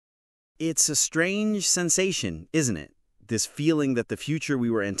It's a strange sensation, isn't it? This feeling that the future we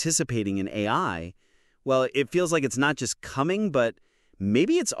were anticipating in AI, well, it feels like it's not just coming, but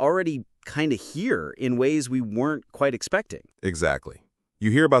maybe it's already kind of here in ways we weren't quite expecting. Exactly. You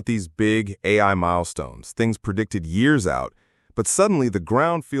hear about these big AI milestones, things predicted years out, but suddenly the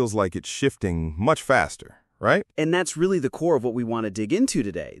ground feels like it's shifting much faster, right? And that's really the core of what we want to dig into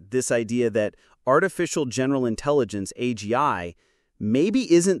today, this idea that artificial general intelligence, AGI,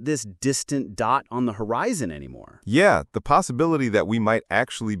 maybe isn't this distant dot on the horizon anymore. Yeah, the possibility that we might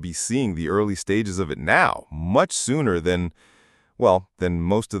actually be seeing the early stages of it now, much sooner than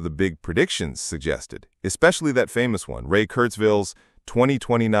most of the big predictions suggested, especially that famous one, Ray Kurzweil's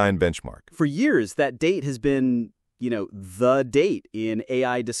 2029 benchmark. For years, that date has been, the date in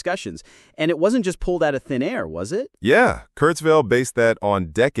AI discussions. And it wasn't just pulled out of thin air, was it? Yeah, Kurzweil based that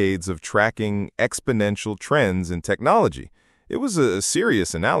on decades of tracking exponential trends in technology. It was a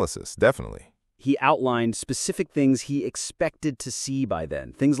serious analysis, definitely. He outlined specific things he expected to see by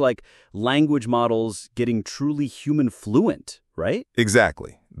then. Things like language models getting truly human fluent, right?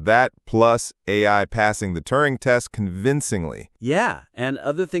 Exactly. That plus AI passing the Turing test convincingly. Yeah, and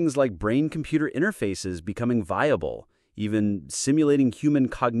other things like brain-computer interfaces becoming viable, even simulating human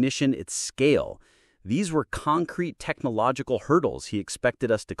cognition at scale. These were concrete technological hurdles he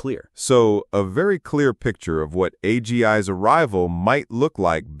expected us to clear. So, a very clear picture of what AGI's arrival might look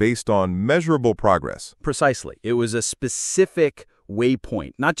like based on measurable progress. Precisely. It was a specific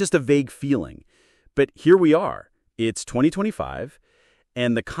waypoint, not just a vague feeling. But here we are. It's 2025,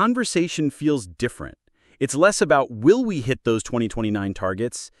 and the conversation feels different. It's less about will we hit those 2029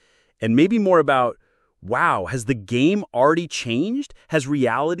 targets, and maybe more about, wow, has the game already changed? Has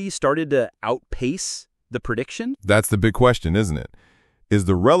reality started to outpace the prediction? That's the big question, isn't it? Is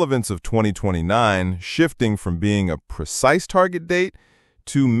the relevance of 2029 shifting from being a precise target date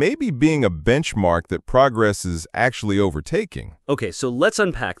to maybe being a benchmark that progress is actually overtaking? Okay, so let's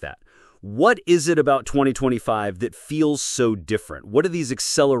unpack that. What is it about 2025 that feels so different? What are these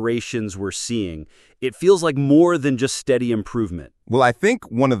accelerations we're seeing? It feels like more than just steady improvement. Well, I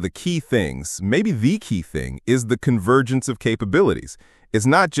think one of the key things, maybe the key thing, is the convergence of capabilities. It's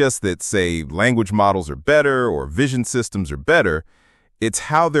not just that, say, language models are better or vision systems are better. It's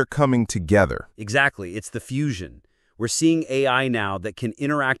how they're coming together. Exactly. It's the fusion. We're seeing AI now that can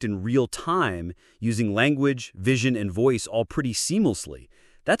interact in real time using language, vision, and voice all pretty seamlessly.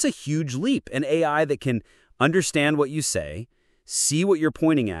 That's a huge leap. An AI that can understand what you say, see what you're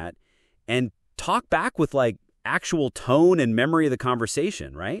pointing at, and talk back with actual tone and memory of the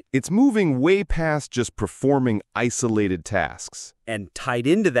conversation, right? It's moving way past just performing isolated tasks. And tied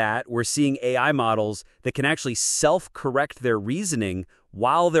into that, we're seeing AI models that can actually self-correct their reasoning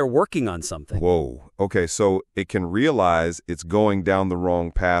while they're working on something. Whoa. Okay, so it can realize it's going down the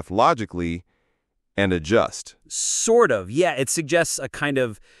wrong path logically and adjust. Sort of, yeah. It suggests a kind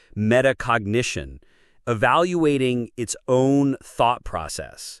of metacognition, evaluating its own thought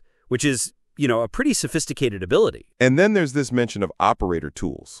process, which is, a pretty sophisticated ability. And then there's this mention of operator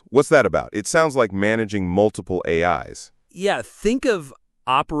tools. What's that about? It sounds like managing multiple AIs. Yeah, think of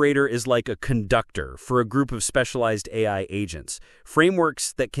operator as like a conductor for a group of specialized AI agents,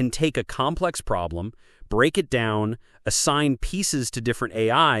 frameworks that can take a complex problem, break it down, assign pieces to different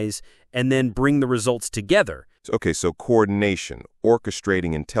AIs, and then bring the results together. Okay, so coordination,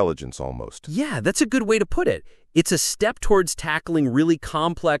 orchestrating intelligence almost. Yeah, that's a good way to put it. It's a step towards tackling really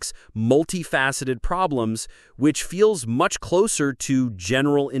complex, multifaceted problems, which feels much closer to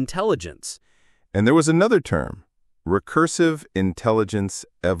general intelligence. And there was another term, recursive intelligence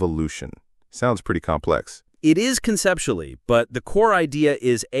evolution. Sounds pretty complex. It is conceptually, but the core idea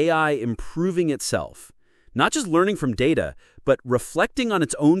is AI improving itself. Not just learning from data, but reflecting on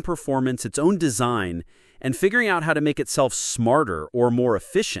its own performance, its own design, and figuring out how to make itself smarter or more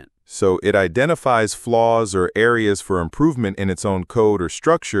efficient. So it identifies flaws or areas for improvement in its own code or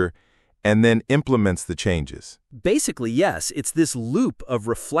structure, and then implements the changes. Basically, yes, it's this loop of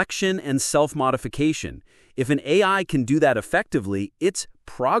reflection and self-modification. If an AI can do that effectively, its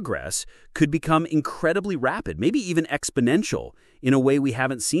progress could become incredibly rapid, maybe even exponential, in a way we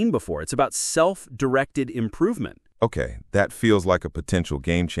haven't seen before. It's about self-directed improvement. Okay, that feels like a potential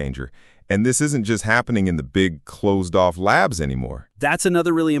game changer. And this isn't just happening in the big closed-off labs anymore. That's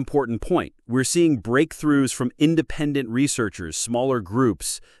another really important point. We're seeing breakthroughs from independent researchers, smaller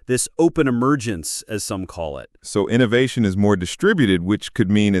groups, this open emergence, as some call it. So innovation is more distributed, which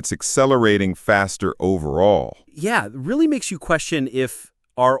could mean it's accelerating faster overall. Yeah, it really makes you question if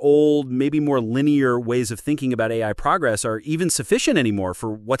our old, maybe more linear ways of thinking about AI progress are even sufficient anymore for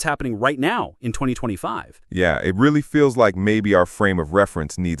what's happening right now in 2025. Yeah, it really feels like maybe our frame of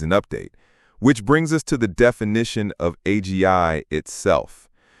reference needs an update, which brings us to the definition of AGI itself.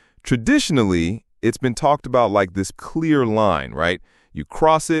 Traditionally, it's been talked about like this clear line, right? You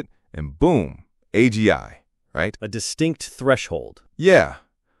cross it and boom, AGI, right? A distinct threshold. Yeah,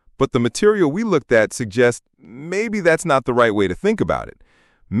 but the material we looked at suggests maybe that's not the right way to think about it.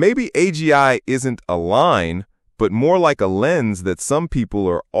 Maybe AGI isn't a line, but more like a lens that some people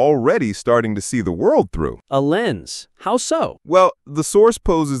are already starting to see the world through. A lens? How so? Well, the source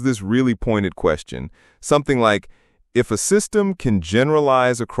poses this really pointed question, something like, if a system can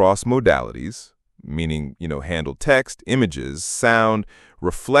generalize across modalities, meaning, handle text, images, sound,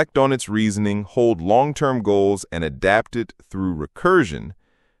 reflect on its reasoning, hold long-term goals, and adapt it through recursion,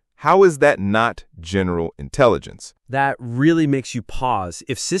 how is that not general intelligence? That really makes you pause.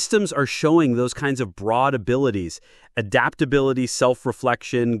 If systems are showing those kinds of broad abilities, adaptability,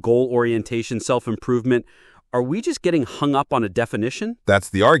 self-reflection, goal orientation, self-improvement, are we just getting hung up on a definition? That's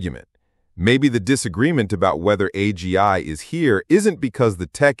the argument. Maybe the disagreement about whether AGI is here isn't because the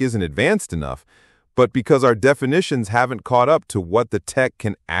tech isn't advanced enough, but because our definitions haven't caught up to what the tech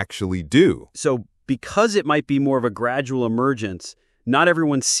can actually do. So because it might be more of a gradual emergence, not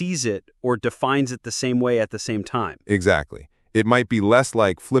everyone sees it or defines it the same way at the same time. Exactly. It might be less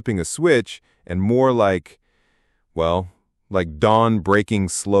like flipping a switch and more like, like dawn breaking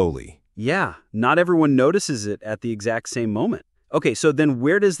slowly. Yeah, not everyone notices it at the exact same moment. Okay, so then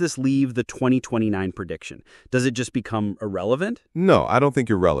where does this leave the 2029 prediction? Does it just become irrelevant? No, I don't think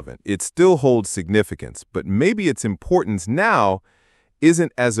irrelevant. It still holds significance, but maybe its importance now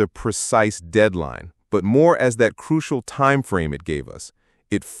isn't as a precise deadline, but more as that crucial time frame it gave us.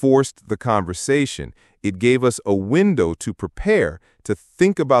 It forced the conversation. It gave us a window to prepare, to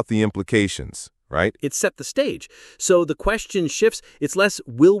think about the implications, right? It set the stage. So the question shifts. It's less,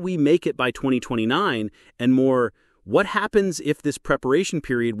 will we make it by 2029, and more, what happens if this preparation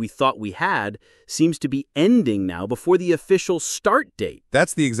period we thought we had seems to be ending now before the official start date?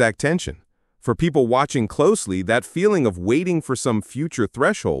 That's the exact tension. For people watching closely, that feeling of waiting for some future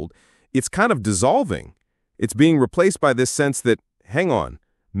threshold, it's kind of dissolving. It's being replaced by this sense that, hang on,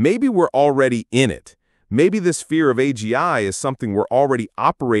 maybe we're already in it. Maybe this fear of AGI is something we're already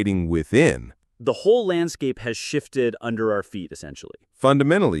operating within. The whole landscape has shifted under our feet, essentially.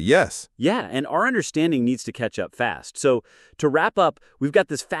 Fundamentally, yes. Yeah, and our understanding needs to catch up fast. So to wrap up, we've got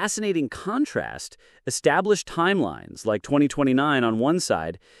this fascinating contrast, established timelines like 2029 on one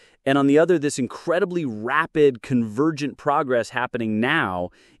side, and on the other, this incredibly rapid, convergent progress happening now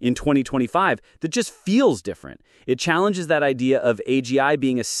in 2025 that just feels different. It challenges that idea of AGI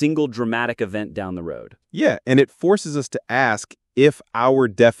being a single dramatic event down the road. Yeah, and it forces us to ask if our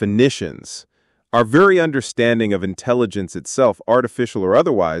definitions, our very understanding of intelligence itself, artificial or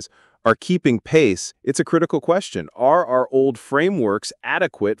otherwise, are keeping pace. It's a critical question. Are our old frameworks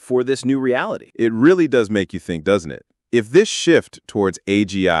adequate for this new reality? It really does make you think, doesn't it? If this shift towards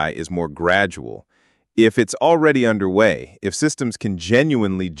AGI is more gradual, if it's already underway, if systems can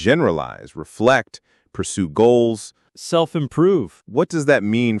genuinely generalize, reflect, pursue goals, self-improve, what does that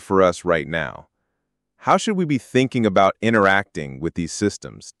mean for us right now? How should we be thinking about interacting with these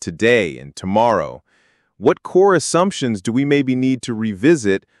systems today and tomorrow? What core assumptions do we maybe need to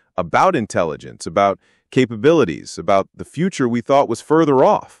revisit about intelligence, about capabilities, about the future we thought was further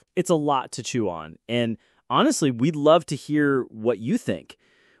off? It's a lot to chew on, and honestly, we'd love to hear what you think.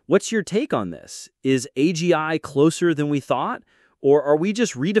 What's your take on this? Is AGI closer than we thought, or are we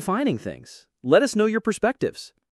just redefining things? Let us know your perspectives.